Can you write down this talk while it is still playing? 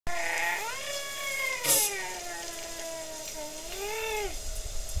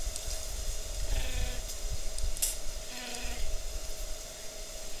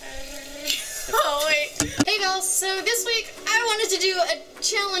wanted to do a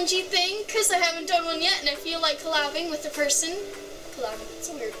challengey thing because I haven't done one yet, and I feel like collabing with a person. Collabing, it's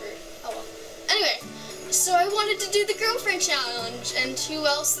a weird word. Oh well. Anyway, so I wanted to do the girlfriend challenge, and who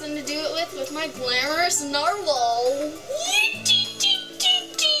else than to do it with my glamorous narwhal.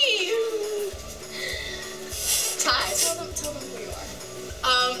 Ty, tell them who you are.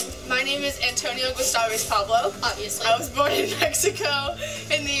 My name is Antonio Gustavus Pablo. Obviously. I was born in Mexico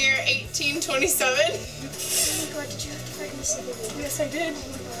in the year 1827. Oh my god, did you have to fight in the Civil War? Yes, I did. Oh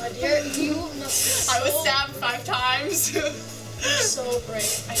my god, you must be so... I was stabbed 5 times. You're so brave.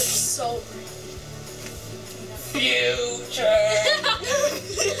 You're so brave. Future.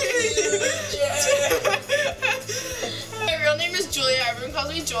 My real name is Julia. Everyone calls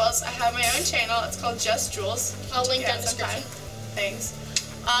me Jules. I have my own channel. It's called Just Jules. I'll link down in the description. Thanks.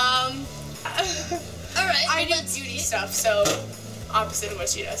 Alright, I do beauty stuff, so opposite of what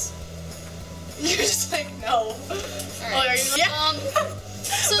she does. You're just like, no. Alright. Oh, are you? Yeah.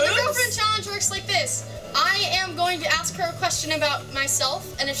 So the girlfriend challenge works like this. I am going to ask her a question about myself,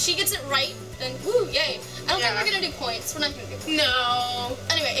 and if she gets it right, then woo, yay. I don't think we're gonna do points. We're not gonna do points. No.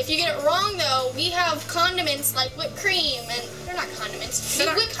 Anyway, if you get it wrong though, we have condiments like whipped cream, and they're not condiments. We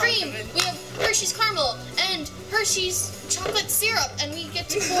have whipped cream. We have Hershey's caramel and Hershey's chocolate syrup, and we get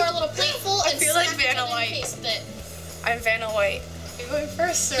to pour a little plateful and feel like smack Vanna it in White. the face with it. I'm Vanna White. Are you going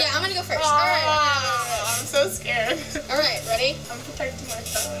first, or? Yeah, I'm gonna go first. Oh, Alright. I'm so scared. Alright, ready? I'm protecting my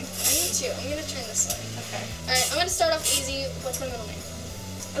phone. I need to. I'm gonna turn this way. Okay. Alright, I'm gonna start off easy. What's my middle name?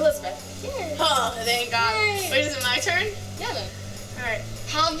 Elizabeth. Yeah. Oh, thank God. Yay. Wait, is it my turn? Yeah then. Alright.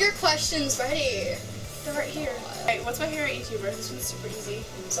 Have your questions ready. They're right here. Alright, what's my favorite YouTuber? This one's super easy.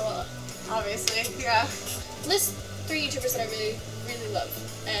 So, Obviously, yeah. list 3 YouTubers that I really, really love.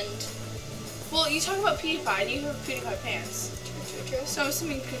 And Well, you talk about PewDiePie, and you have PewDiePie pants. true. So I'm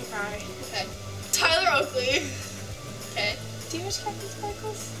assuming PewDiePie. Okay. Tyler Oakley. Okay. Do you watch Captain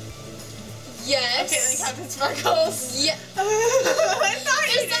Sparkles? Yes. Okay, then Captain Sparkles. Yeah. I thought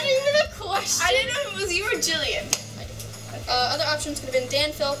you Is that even a question? I didn't know if it was you or Jillian. Other options could have been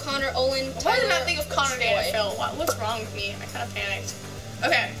Dan, Phil, Connor, Olin, Why Tyler, did I think of Connor, Troy. Dan, and Phil? What's wrong with me? I kind of panicked.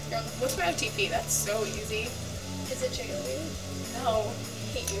 Okay, what's my OTP? That's so easy. Is it Jillian? No. I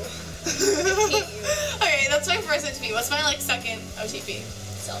hate you. Okay, that's my first OTP. What's my, second OTP?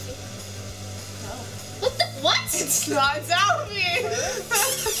 Selfie. No. What the? What? It's not selfie!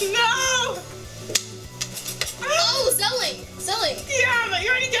 No! Oh, Zelling. Yeah, but you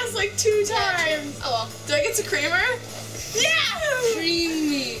already guessed 2 times. Oh well. Do I get to creamer? Yeah!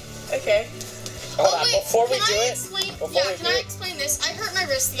 Creamy. Okay. Hold on, wait, before we can do I it, explain? before Yeah, we can do I it, explain this? I hurt my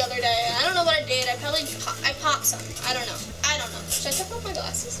wrist the other day. I don't know what I did. I probably I popped some. I don't know. Should I take off my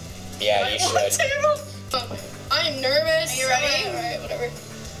glasses? yeah, you should. I am nervous. Are you ready? Alright, whatever.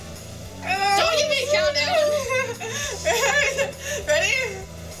 Don't give me a countdown. Ready?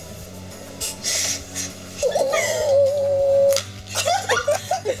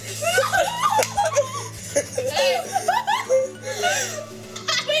 Hey.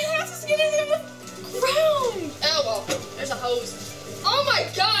 Wait, we're not supposed to get anything on the ground. Oh well, there's a hose. Oh my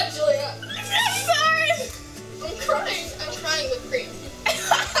God, Julia! I'm sorry. I'm crying with cream.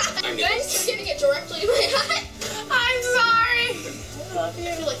 I'm just getting it directly in my eye. I'm sorry. I love you.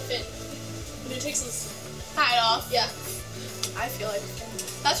 I feel like Finn. When it takes his Hat off. yeah. I feel like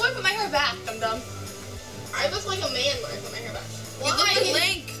that's why I put my hair back, dum-dum. I look like a man when I put my hair back. You look like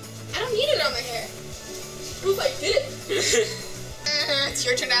Link. I don't need it on my hair. Proof I did it. It's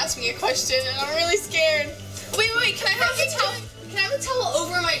your turn to ask me a question, and I'm really scared. Wait, can I have the towel? Can I have a towel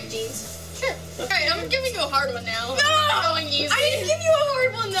over my jeans? Sure. Alright, I'm giving you a hard one now. No! I'm going easy. I didn't give you a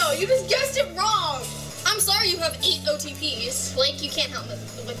hard one, though. You just guessed it wrong. I'm sorry you have 8 OTPs. Blake, you can't help me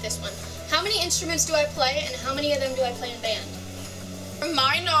with this one. How many instruments do I play, and how many of them do I play in band? From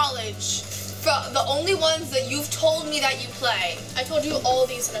my knowledge, the only ones that you've told me that you play. I told you all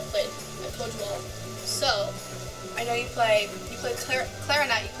these that I've played. I told you all. So, I know you play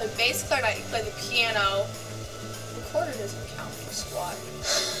clarinet, you play bass clarinet, you play the piano. Recorder doesn't count for squat.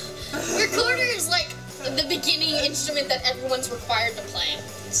 recorder is like the beginning instrument that everyone's required to play.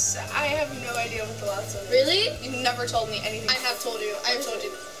 I have no idea what the last one is. Really? You've never told me anything. I have told you. I have told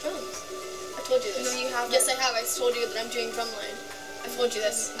you. Drums. I told you this. No, you haven't. Yes, I have. I told you that I'm doing drumline. I told you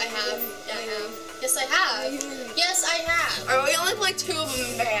this. I have. Yeah, I have. Yes, I have. Yes, I have. Or we only play 2 of them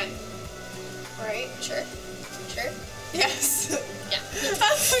in band. Right? Sure. Yes. Yeah.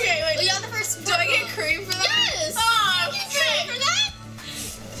 Okay, wait. Well, you got the first. Do I get cream for that? Yes! Oh, You get credit for that?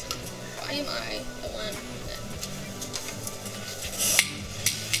 Why am I the one that...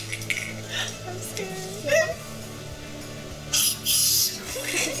 I'm scared.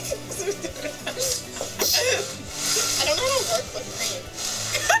 I don't know how to work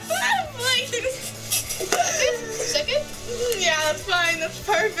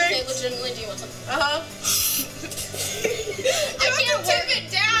Perfect. Okay, legitimately, do you want some? Uh-huh. I can't tip work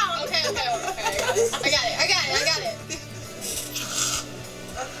it down. Okay, I got it.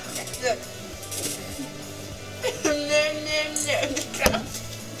 Look.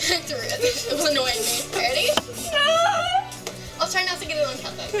 It was annoying me. Ready? I'll try not to get it on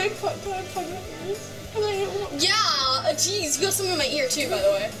countdown. Can I plug my ears? Can I hit one? Yeah, jeez, you got some in my ear too, by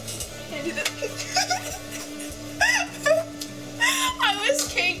the way. Can I do this? I was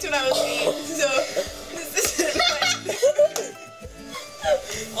caked when I was 8, so this isn't my...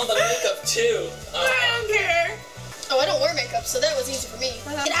 Oh, the makeup too. I don't care. Oh, I don't wear makeup, so that was easy for me.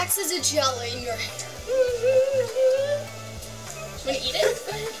 It acts as a gel in your hair. Want to eat it?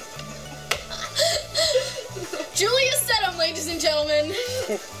 Julia said I'm, ladies and gentlemen.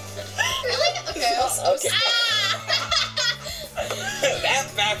 Really? Okay. Okay. That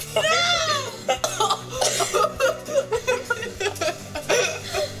backfired.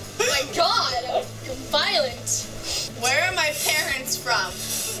 My God, you're violent. Where are my parents from?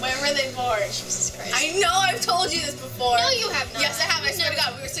 When were they born? Jesus Christ. I know I've told you this before. No, you have not. Yes, I have. I swear to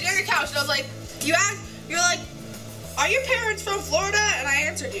God. We were sitting on your couch and I was like, you were like, are your parents from Florida? And I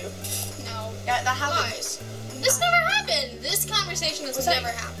answered you. No. Yeah, that happened. Lies. This never happened. This conversation has never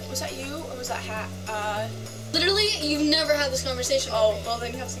happened. Was that you or was that Hat? Literally, you've never had this conversation Oh, with me. well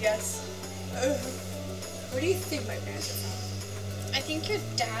then you have to guess. Where do you think my parents are from? I think your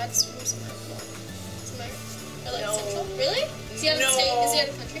dad's from somewhere. Or like No. Central. Really? Is he out of the state? Is he out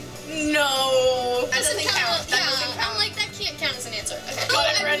of the country? No. That doesn't count. That Yeah, doesn't count. I'm like, that can't count as an answer. Okay. Got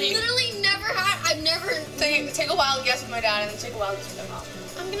it I've ready. literally never had, Take a wild guess with my dad and then take a wild guess with my mom.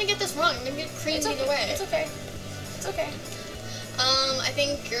 I'm gonna get this wrong. I'm gonna get creamed either way. It's okay. It's okay. I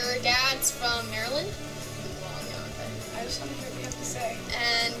think your dad's from Maryland. Wrong, yeah, okay. I just want to hear what you have to say.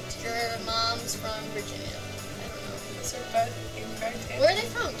 And your mom's from Virginia. I don't know. Those are both incorrect. Where are they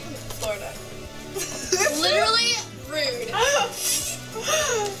from? Tell me. Florida. Literally rude.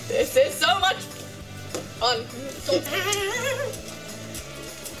 This is so much fun.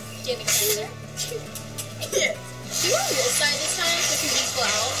 Getting closer. Yes. Do you want this side this time so it can equal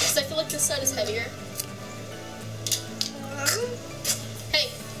out? Because I feel like this side is heavier. Hey.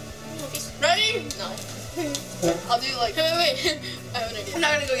 Ready? No. I'll do like. Wait. I have an idea. I'm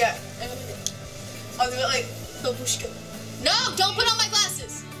not gonna go yet. I have an idea. I'll do it like. Babushka. No, don't put on my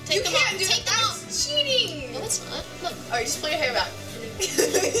glasses. Take You them can't off. do Take that. them off. That's cheating. No, it's not. Look. Alright, just pull your hair back.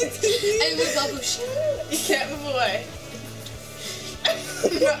 And move babushka. You can't move away.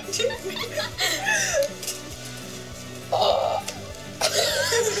 Yeah,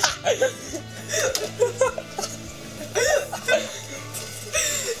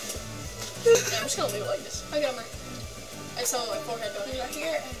 I'm just gonna leave it like this. I got my. I saw my forehead going Right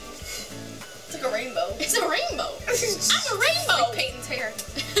here. It's like a rainbow. It's a rainbow. I'm a rainbow. Like Peyton's hair.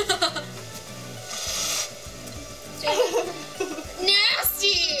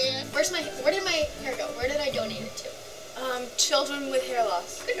 Nasty. Where did my hair go? Where did I donate it to? Children with hair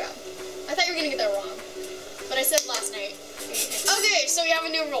loss. Good job. I thought you were gonna get that wrong, but I said last night. Okay, so we have a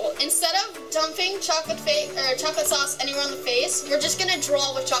new rule. Instead of dumping chocolate sauce anywhere on the face, we're just gonna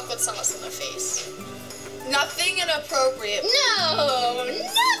draw with chocolate sauce on the face. Nothing inappropriate. No,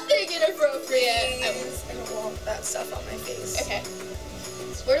 nothing inappropriate. I don't want that stuff on my face. Okay.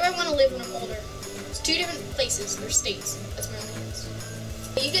 So where do I want to live when I'm older? It's 2 different places or states. That's my only guess.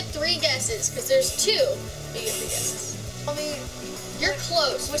 You get 3 guesses because there's 2. But you get 3 guesses. I mean, You're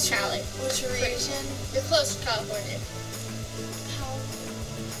close with Charlie. which region? You're close to California. How?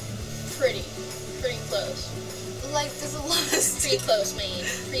 Pretty close. Like, there's a lot of Pretty close, Maine.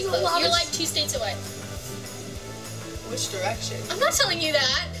 Pretty There's a close. lot You're of- like 2 states away. Which direction? I'm not telling you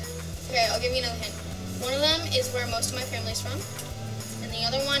that. Okay, I'll give you another hint. One of them is where most of my family's from, and the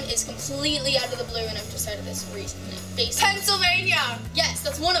other one is completely out of the blue, and I've decided this recently. Basically. Pennsylvania! Yes,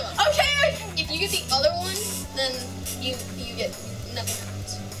 that's one of them. Okay! If you get the other one, then you get nothing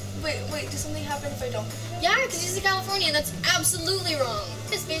happens. Wait, does something happen if I don't? Yeah, because he's in California, and that's absolutely wrong.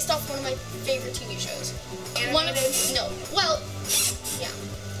 It's based off one of my favorite TV shows. One of Animated? no, well, yeah,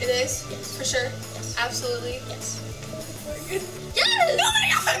 It is? Yes. For sure? yes, Absolutely? yes, Yes! yes, Oh my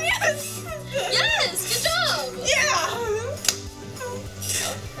god, yes! yes. Good job. Yeah!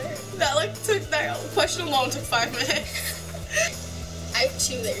 That question alone took 5 minutes. I have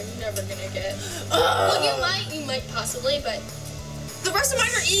 2 that you're never gonna get. Well, you might possibly, but The rest of mine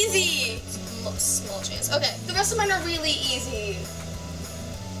are easy. small chance. Okay. The rest of mine are really easy.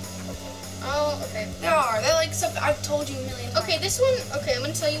 Oh, okay. They are. They're like stuff I've told you a million times. Okay, this one. Okay, I'm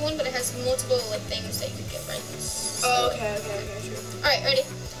gonna tell you one, but it has multiple like things that you could get right. Oh, okay, true. All right, ready?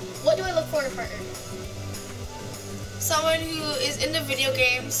 What do I look for in a partner? Someone who is into video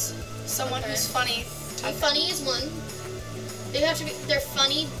games. Someone who's funny. Funny is one. They have to be. They're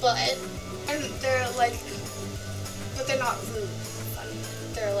funny, but and they're like, but they're not rude. Funny.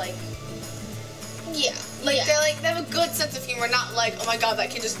 They're like, yeah, like yeah. they have a good sense of humor. Not like, oh my god, that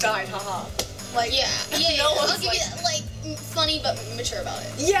kid just died, haha. Like, Yeah. no I'll one's give you that, like funny but mature about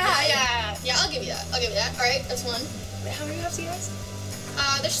it. Yeah. Yeah, I'll give you that. All right, that's one. Wait, how many do you have to guys?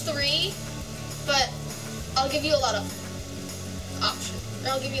 There's 3, but I'll give you a lot of options. Or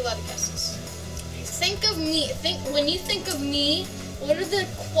I'll give you a lot of guesses. Think of me. When you think of me, what are the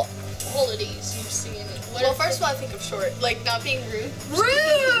qualities you see in me? Well, first of all, I think of short, like not being rude.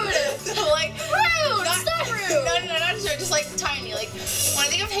 Rude! Like Rude! Not, Stop rude! No, not short, just like tiny. Like when I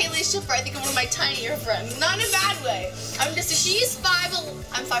think of Hayley Shipper, I think of one of my tinier friends. Not in a bad way. She's 5.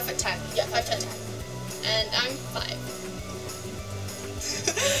 I'm 5'10". Yeah, 5'10". And I'm 5.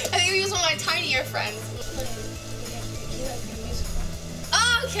 I think he was one of my tinier friends.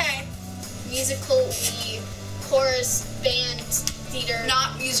 Oh, okay. Musical, chorus, band, theater.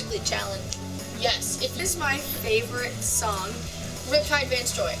 Not musically challenged. Yes. This is my favorite song. Riptide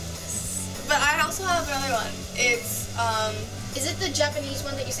Vance Joy. But I also have another one. It's Is it the Japanese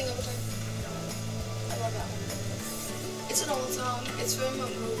one that you sing all the time? I love that one. It's an old song. It's from a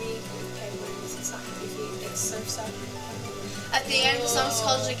movie with penguins. It's not goofy. It's Surf's Up. At the end, the song's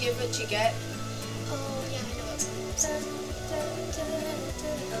called "You Give What You Get." Oh yeah, I know that song.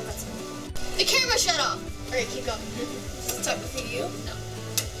 Oh, that's it. The camera shut off. Alright, keep going. Is it Talk With You?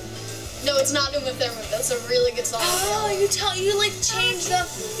 No, it's not Uma Thurman. That's a really good song. Oh, you change the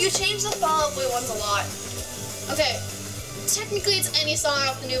Fall Out Boy ones a lot. Okay. Technically, it's any song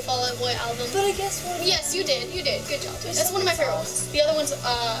off the new Fall Out Boy album. But I guess what? Yes, you did. You did. Good job. There's That's so one of my many favorite ones. The other one's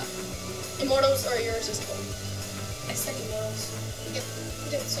Immortals or Irresistible. I said Immortals. Yep, you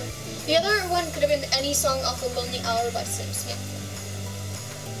did. Sorry. The other one could have been any song off of Lonely Hour by Sam Smith.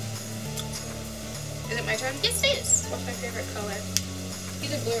 Is it my turn? Yes, it is. What's my favorite color?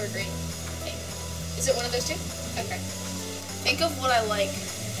 Either blue or green. Okay. Is it one of those two? Okay. Think of what I like.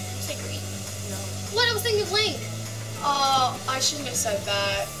 Say green. No. What? I was thinking of Link. Oh, I shouldn't have said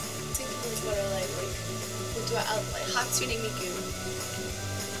that. Think of what I like. What do I like? Hatsune Miku.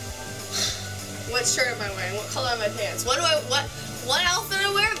 What shirt am I wearing? What color are my pants? What outfit I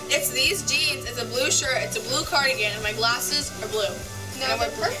wear? It's these jeans, it's a blue shirt, it's a blue cardigan, and my glasses are blue. No, And I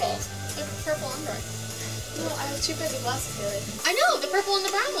wear they're purple. pants. They're purple and brown. No, I have 2 pairs of glasses, Hayley. I know, the purple and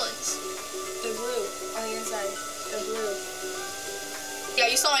the brown ones. They're blue on the inside. They're blue.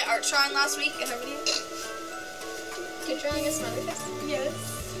 Yeah, you saw my art shrine last week in her video? Keep drawing a smiley face. Yes.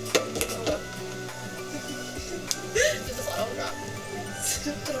 Did the bottle drop?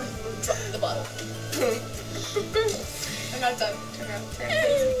 Drop the bottle. I'm not done. Turn around.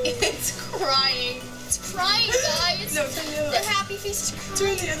 It's crying. It's crying, guys. No, turn the other The way. happy face is crying.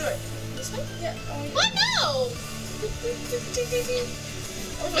 Turn the other way. This way? Yeah. What? No!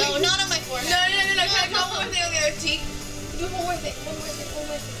 No, not on my forehead. No. Can I do one more thing on the other cheek? Do one more thing.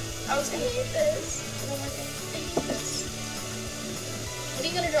 I was gonna hate this. One more thing. What are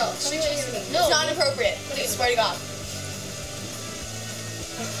you gonna draw? Tell me what you're gonna do. No. It's not appropriate. I swear to God.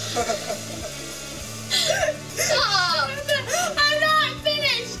 Stop! I'm not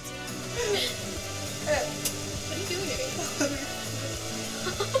finished. What are you doing to me?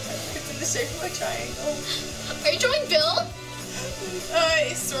 It's in the shape of a triangle. Are you drawing Bill?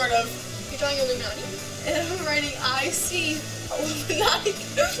 Sort of. You're drawing Illuminati? And I'm writing IC Illuminati.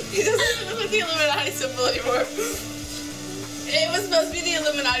 It doesn't look like the Illuminati symbol anymore. It was supposed to be the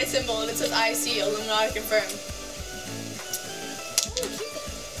Illuminati symbol, and it says IC Illuminati confirmed.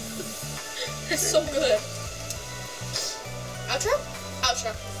 It's so good. Outro?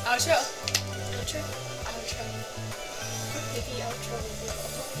 Outro. Outro. Outro. Outro. Maybe outro will be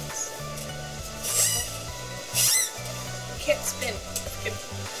Can't spin. You're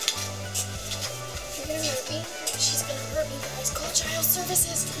gonna hurt me? She's gonna hurt me, guys. Call child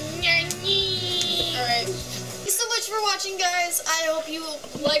services. Alright. Thank you so much for watching, guys. I hope you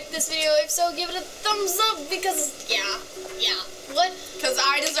liked this video. If so, give it a thumbs up because, yeah. What? Because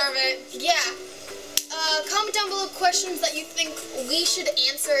I deserve it. Yeah. Comment down below questions that you think we should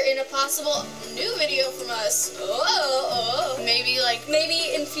answer in a possible new video from us. Maybe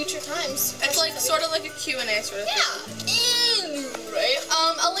in future times. it's like sort of like a Q&A sort of thing. Yeah. Anyway,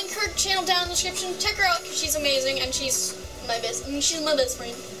 I'll link her channel down in the description. Check her out because she's amazing and she's my best. She's my best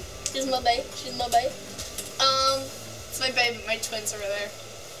friend. She's my bae. It's my babe, my twins over there.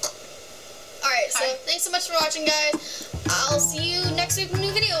 Alright, so Hi. thanks so much for watching, guys. I'll see you next week with a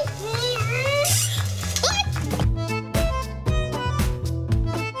new video.